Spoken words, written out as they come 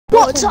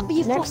What's up,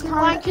 you fucking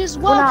wankers?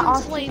 Welcome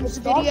to Flame's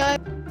video.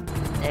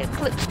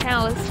 Eclipse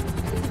Towers.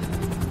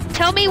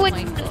 Tell me when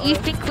you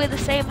think we're the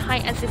same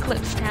height as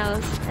Eclipse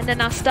Towers, and then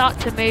I'll start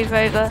to move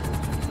over.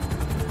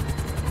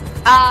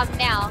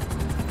 Now.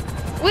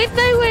 We're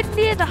nowhere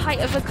near the height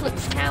of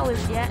Eclipse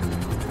Towers yet.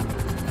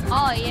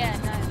 Oh yeah,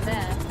 no,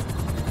 there.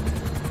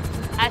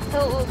 I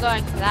thought we were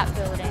going for that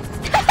building.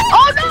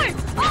 Oh no!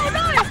 Oh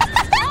no!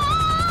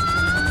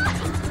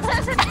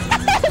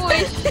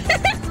 Push.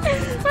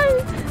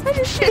 I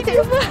just seen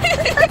your body.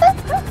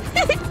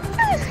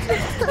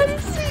 I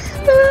just seen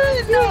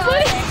your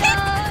body.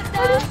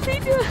 I just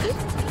seen your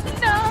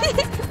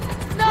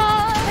No!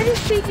 I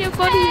just seen your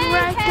body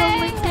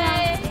ragdolling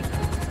down.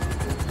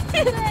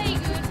 Say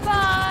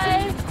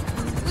goodbye.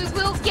 We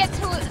will get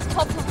to the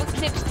top of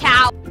Eclipse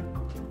Tower.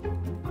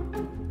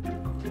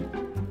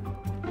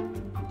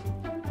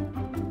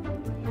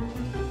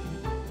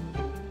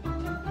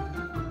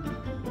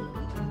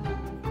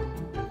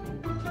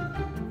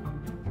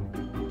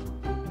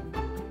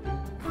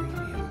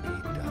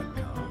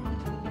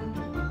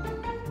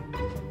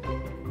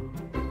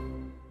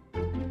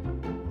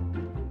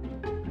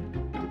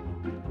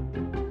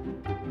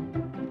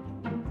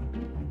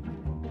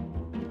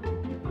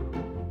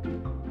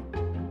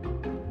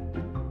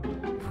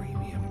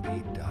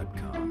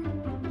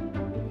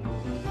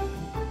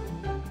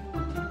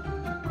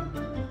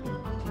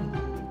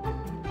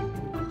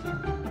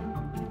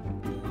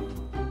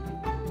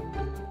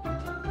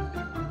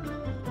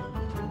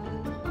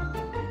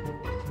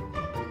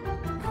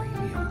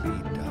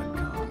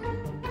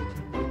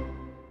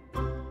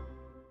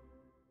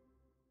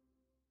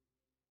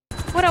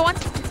 What I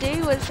wanted to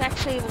do was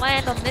actually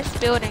land on this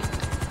building.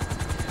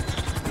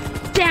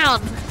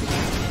 Down!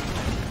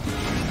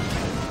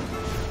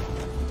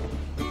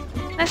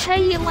 That's how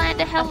you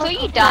land a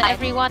helicopter,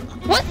 everyone.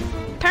 What?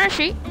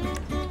 Parachute?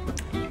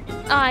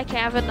 Oh, okay, I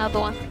have another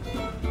one.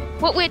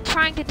 What we're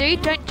trying to do,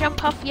 don't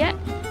jump off yet.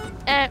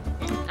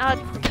 I'll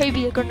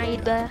Kobe a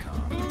grenade there.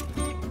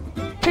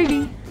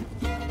 Kobe!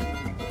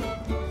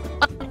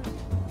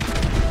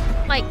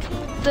 Like,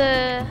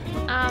 the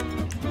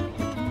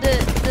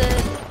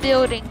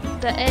building,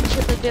 the edge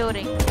of the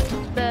building,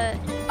 the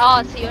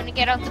oh, so you want to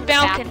get onto the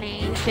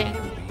balcony thing.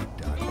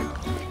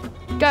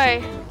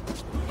 Go.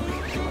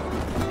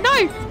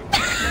 No.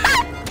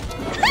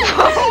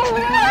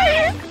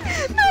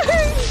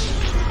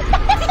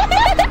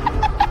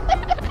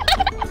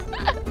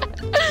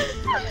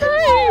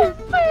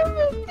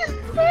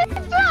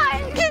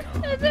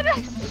 And then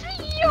I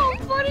see your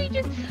body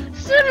just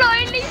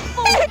slowly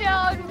fall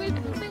down with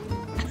me.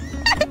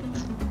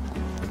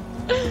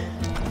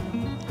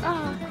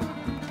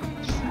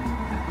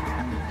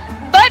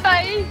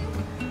 Bye-bye!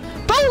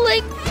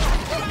 Bowling!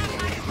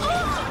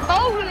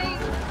 Bowling!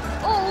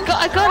 Oh,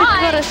 I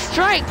got a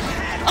strike!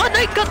 Oh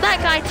no, got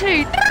that guy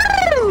too!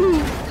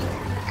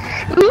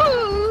 No!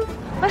 Ooh!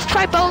 Let's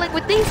try bowling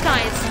with these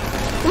guys!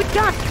 With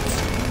guns!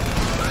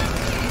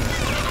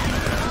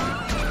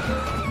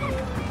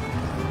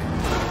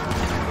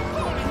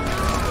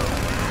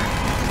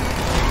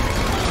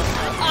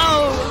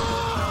 Oh!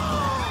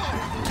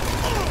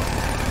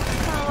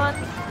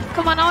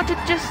 Come on, I want to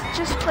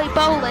just play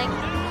bowling.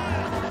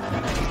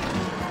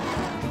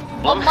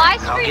 On my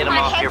screen, my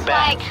head's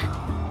like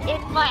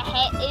in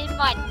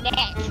my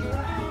neck.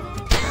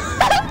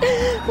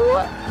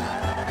 What?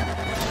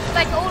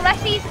 Like all I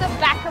see is the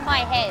back of my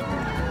head.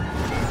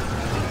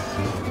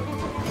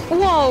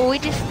 Whoa, we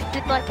just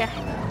did like a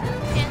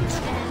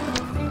handstand.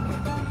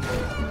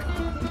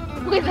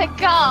 With a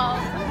car.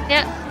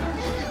 Yep.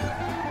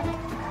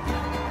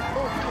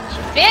 Oh, can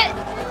she fit?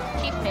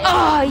 She fit.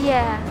 Oh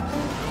yeah.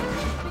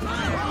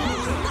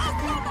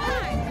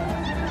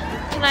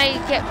 Can I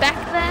get back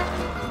there?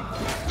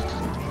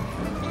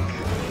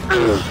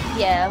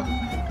 Yeah.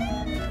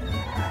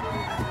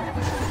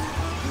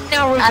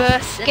 Now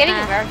reverse. Getting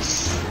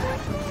reverse.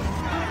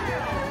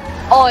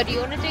 Oh, do you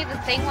want to do the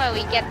thing where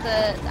we get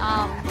the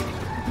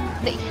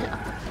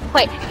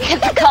wait,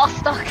 get the car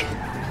stuck?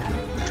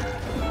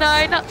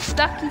 No, not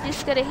stuck. You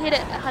just gotta hit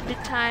it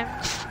 100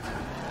 times.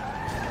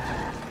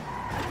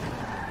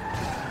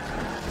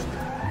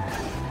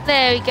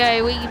 There we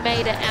go. We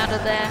made it out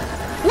of there.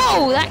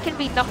 Whoa, that can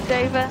be knocked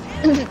over.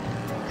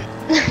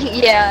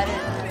 Yeah, I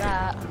didn't know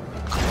that.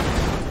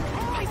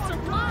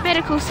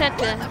 Medical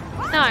center.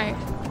 No.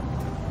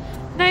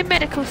 No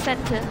medical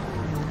center.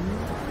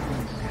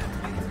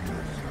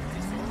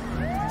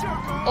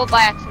 Or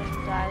by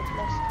accident died.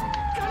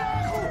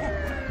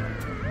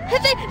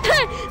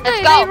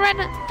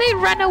 They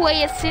ran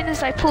away as soon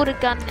as I pulled a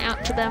gun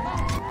out to them.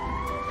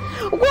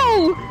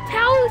 Whoa!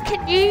 How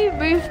can you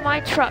move my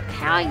truck?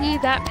 How are you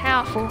that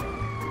powerful?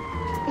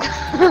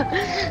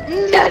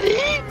 Nutty!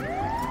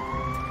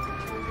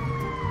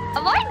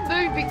 Am I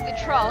moving the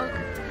truck?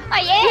 Oh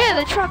yeah! Yeah,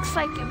 the truck's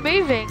like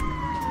moving.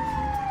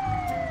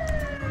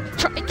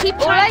 Keep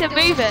trying to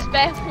move it.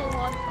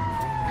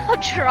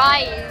 I'm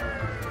trying.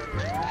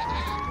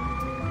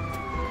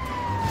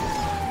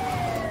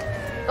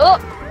 Oh!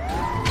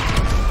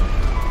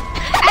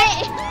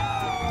 Hey!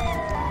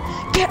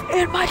 Get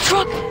In my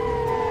truck!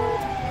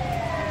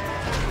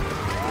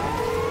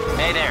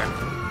 Hey there.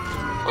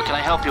 What can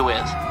I help you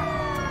with?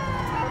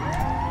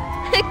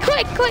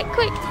 Quick, quick,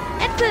 quick!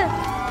 Enter!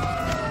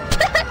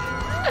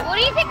 What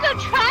do you think I'm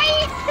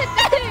trying to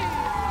do?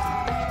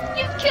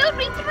 You've killed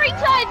me 3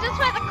 times, that's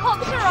why the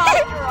cops are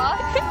after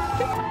us.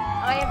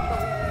 I am the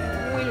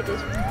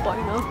weirdest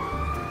boner.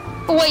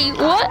 Wait,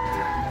 what?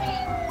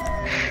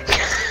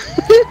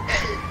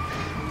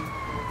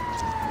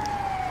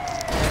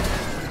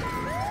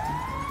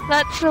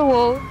 That's the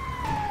wall.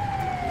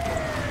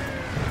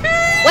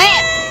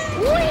 Where?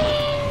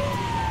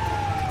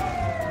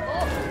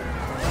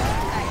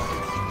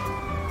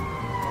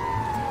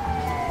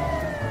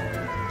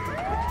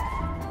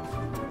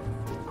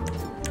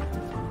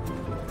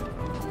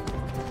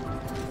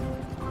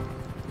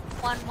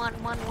 One.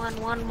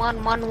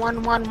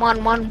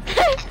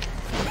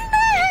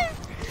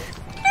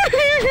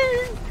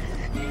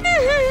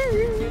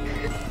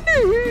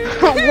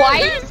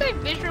 Why are you so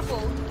miserable?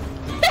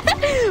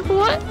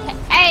 What?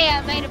 Hey,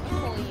 I made it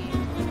before you.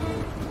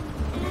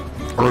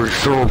 Are you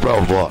sure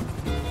about what?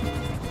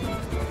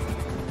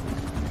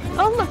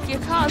 Oh look, your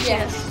car's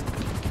Yes.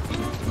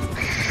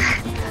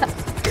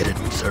 Get it,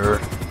 sir.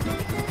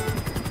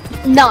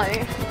 No.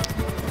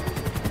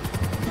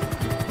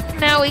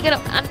 Now we gotta.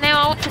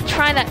 Now I want to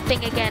try that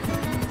thing again.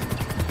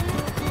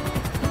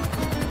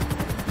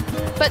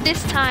 But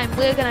this time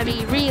we're gonna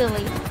be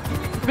really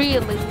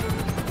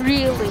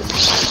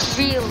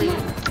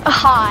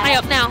high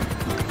up now.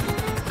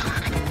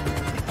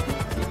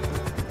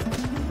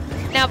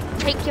 Now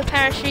take your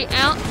parachute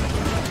out.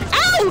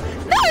 Ow!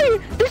 No!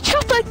 The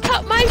chopper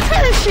cut my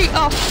parachute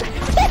off.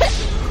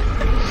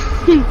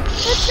 The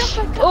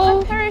chopper cut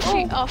my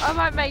parachute off. I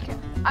might make it.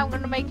 I'm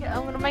gonna make it.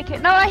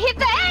 No, I hit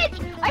the edge!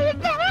 I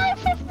hit the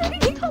edge!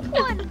 The top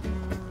one!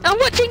 I'm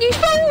watching you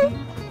fall.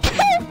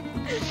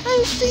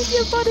 I see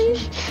your body.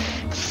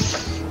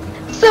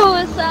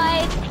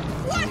 Suicide!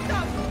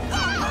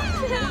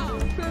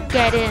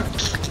 Get in.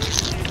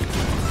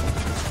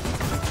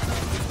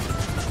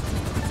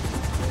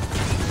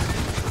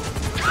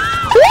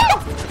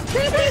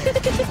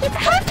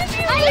 How did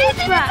you lose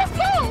that?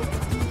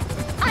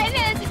 I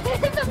landed in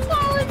the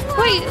pole as well!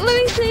 Wait, let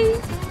me see.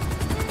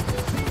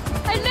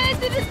 I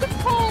landed in the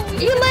pole!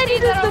 You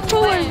landed in the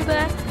pool over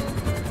there.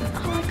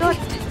 Oh my god.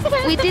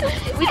 We did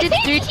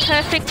do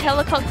perfect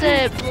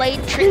helicopter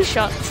blade trick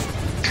shots.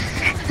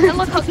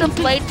 Helicopter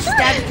blade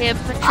stabbed him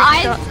for trick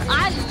shot.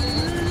 I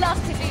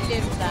luckily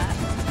lived that.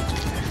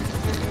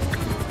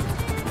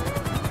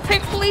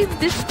 Hopefully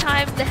this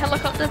time the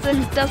helicopter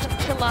doesn't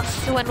kill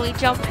us when we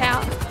jump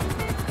out.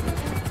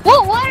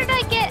 What? Why did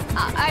I get?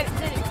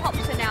 The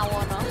cops are now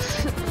on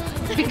us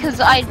because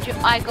I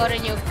got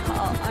in your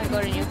car. I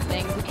got in your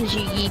thing because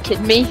you yeeted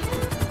me.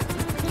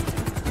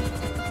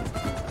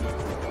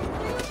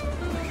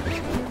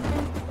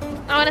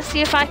 I want to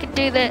see if I can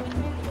do that.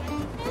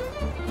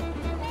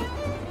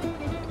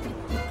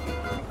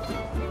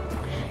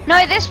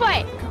 No, this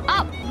way.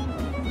 Up.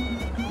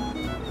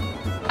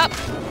 Up.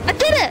 I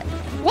did it.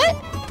 What?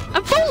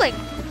 I'm falling.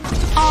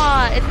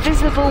 Ah,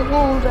 invisible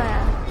wall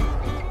there.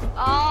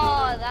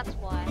 Oh, that's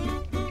why.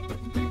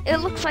 It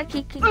looks like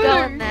you can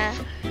go in there.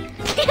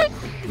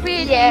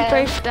 Me and Yeah. you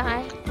both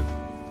die.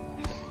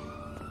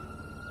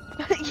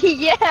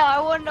 Yeah, I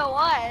wonder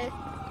why.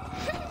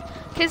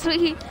 Because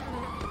we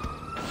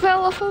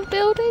fell off a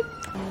building.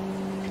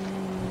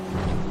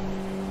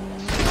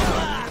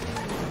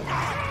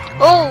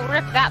 Oh,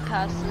 rip that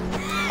person.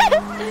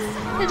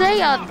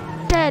 They are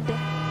dead.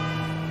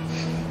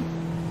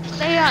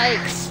 They are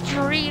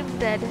extreme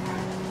dead.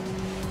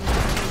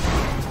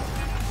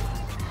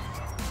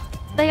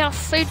 They are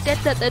so dead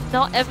that they're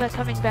not ever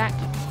coming back.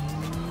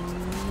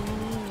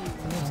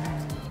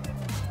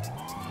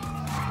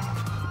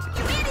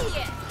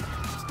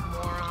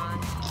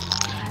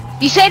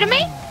 You say to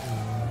me?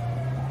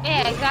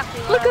 Yeah,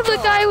 exactly. Look at the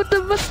guy with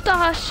the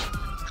mustache.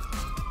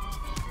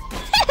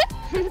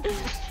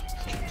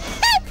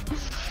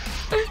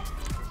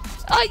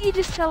 Oh, you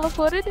just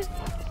teleported.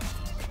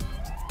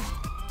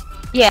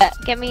 Yeah,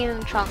 get me in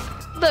the trunk.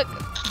 Look.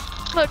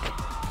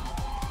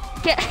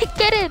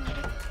 Get in.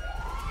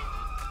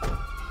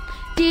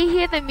 Do you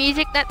hear the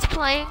music that's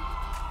playing?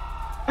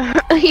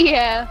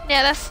 Yeah.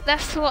 Yeah, that's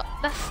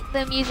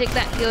the music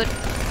that he would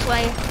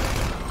play.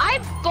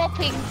 I'm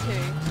bopping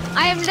too.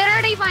 I am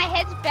literally, my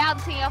head's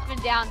bouncing up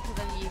and down to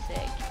the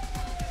music.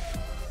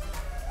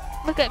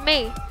 Look at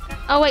me.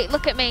 Oh wait,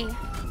 look at me.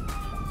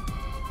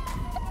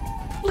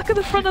 Look at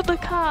the front of the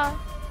car.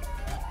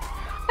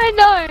 I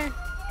know.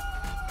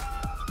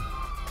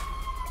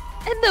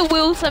 And the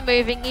wheels are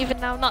moving even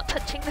though I'm not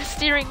touching the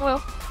steering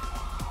wheel.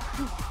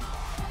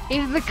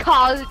 Even the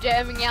car's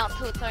jamming out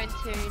to its own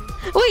tune.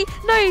 Wait,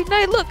 no,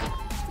 look.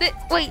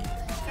 Wait,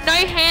 no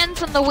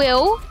hands on the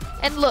wheel.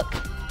 And look.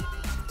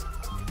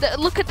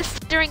 Look at the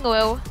steering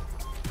wheel.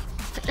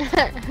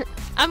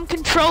 I'm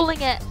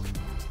controlling it.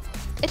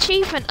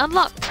 Achievement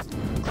unlocked.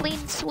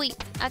 Clean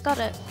sweep. I got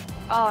it.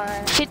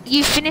 Alright.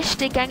 You finished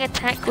a gang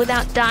attack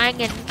without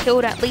dying and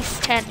killed at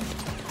least 10.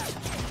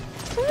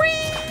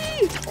 Whee!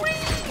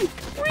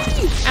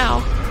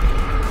 Ow.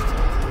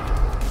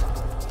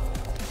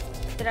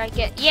 Did I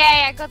get?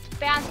 Yeah, I got the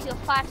bounty of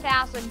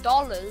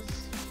 $5,000.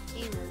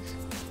 Jesus.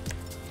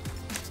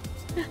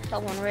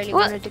 Someone really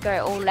What? wanted to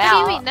go all What out. do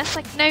you mean? That's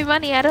like no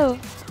money at all.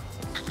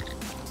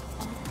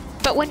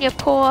 But when you're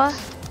poor,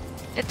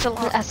 it's a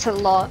lot. That's a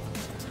lot.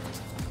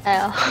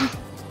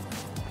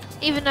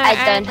 Even though I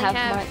don't only have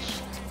have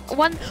much.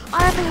 one.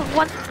 I only have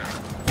one.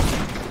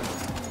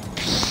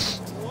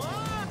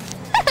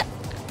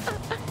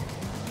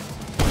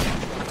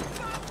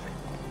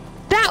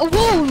 That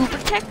wall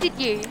protected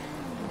you.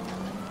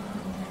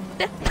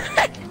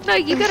 No,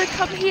 you gotta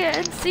come here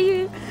and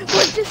see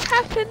what just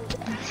happened.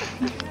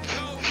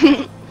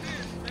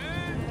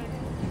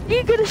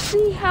 You gotta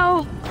see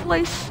how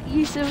close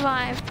you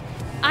survived.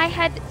 I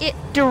had it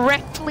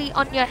directly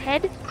on your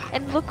head,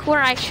 and look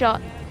where I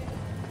shot.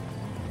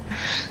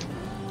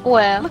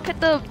 Well, Look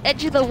at the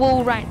edge of the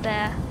wall right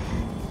there.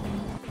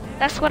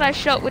 That's what I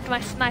shot with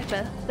my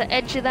sniper. The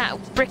edge of that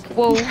brick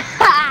wall.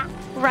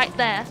 Right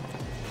there.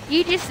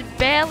 You just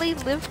barely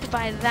lived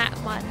by that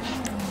much.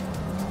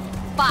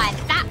 fine.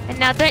 That. And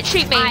now don't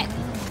shoot me. I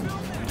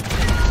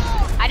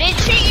didn't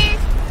shoot you.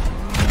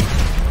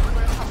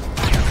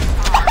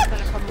 I'm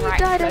gonna come You right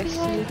died close to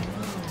anyway. you.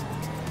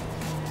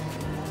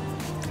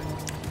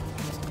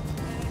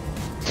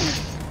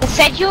 It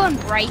said you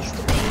embraced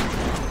me.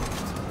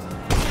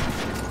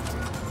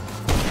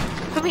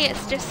 For me,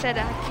 it's just said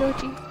I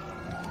killed you.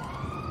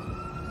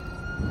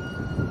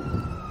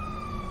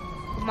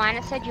 Mine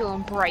it said you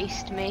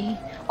embraced me.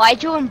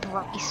 Why'd you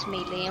embrace me,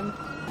 Liam?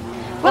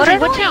 Rosie,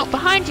 watch out,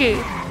 behind you!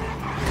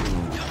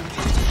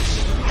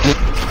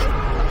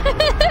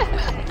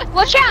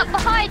 Watch out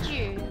behind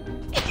you!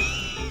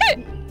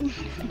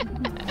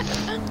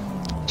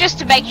 Just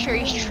to make sure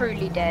he's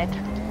truly dead.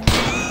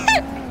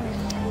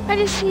 I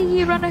just see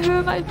you run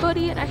over my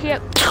body and I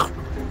hear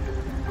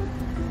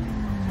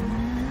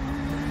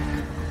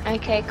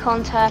Okay,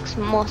 contacts,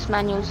 Moss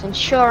Manuals,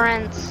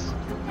 insurance.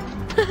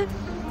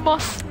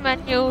 Moss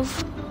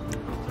manuals.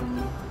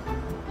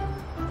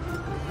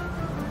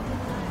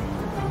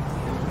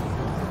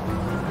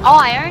 Oh,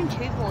 I own 2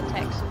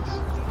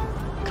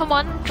 vortexes. Come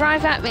on,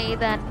 drive at me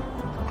then.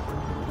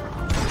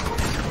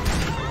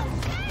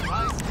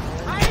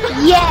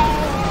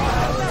 Yeah!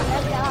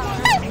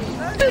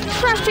 The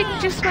traffic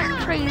just went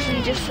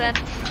crazy just then.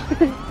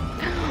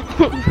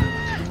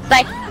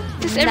 Like,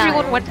 Just no.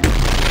 everyone went.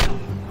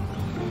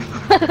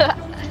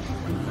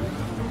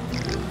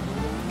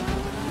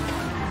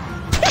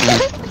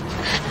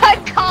 I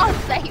can't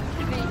save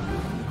me.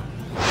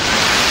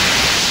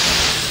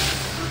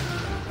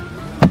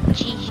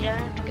 Jeez, you don't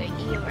have to go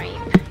ear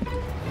rape.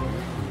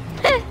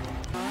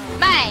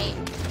 Mate!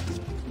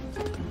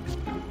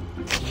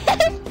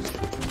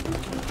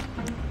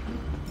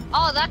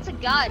 Oh, that's a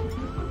gun.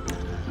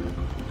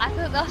 I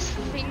thought that was a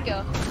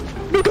finger.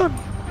 No gun.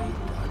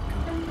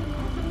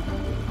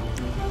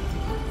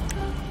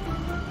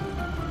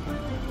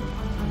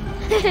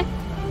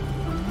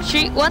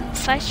 Shoot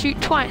once, I shoot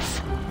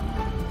twice.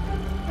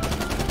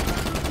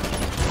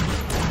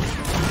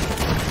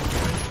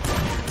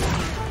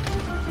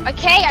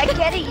 Okay, I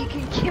get it, you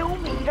can kill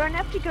me. You don't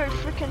have to go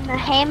freaking the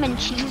ham and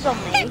cheese on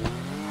me.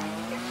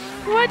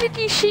 Why did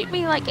you shoot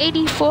me like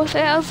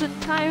 84,000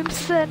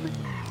 times then?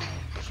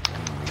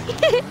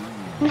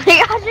 Like,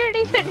 I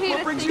didn't even need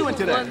What a brings you in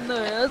single today? one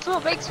though. That's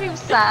what makes me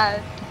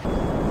sad.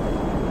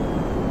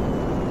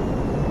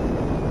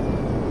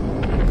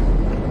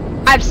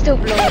 I'm still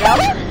blown up.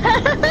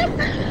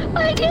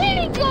 I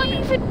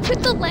didn't even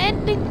put the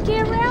landing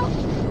gear out.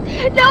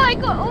 No, I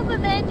got all the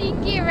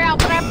landing gear out,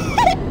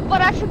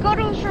 but I forgot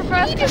it was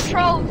reverse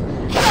control.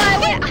 So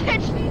I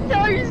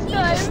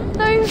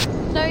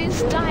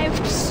Nose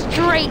dived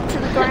straight to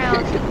the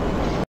ground.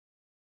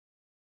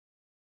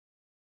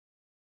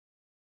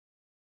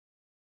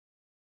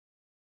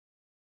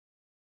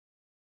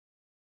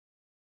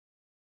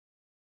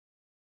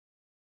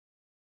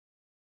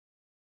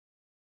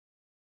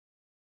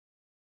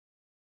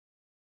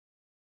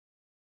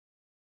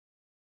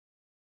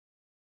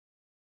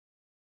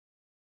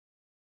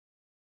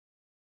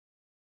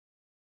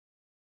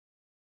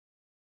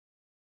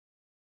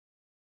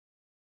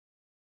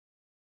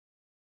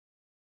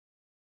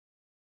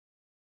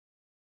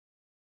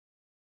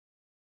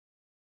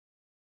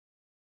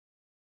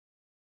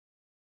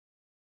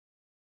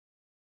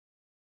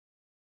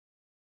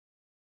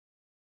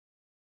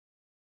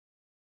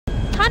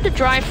 Time to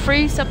drive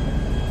through some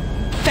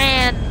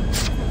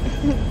fans.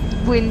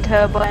 wind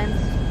turbines.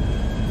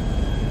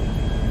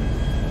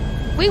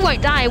 We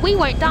won't die, we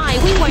won't die,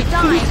 we won't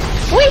die.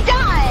 We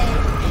died!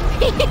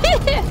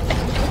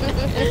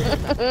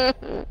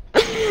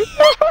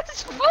 That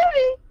was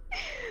funny!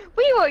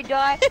 We won't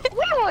die!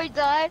 We won't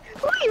die!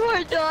 We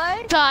won't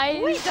die!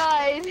 Dies. We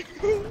died!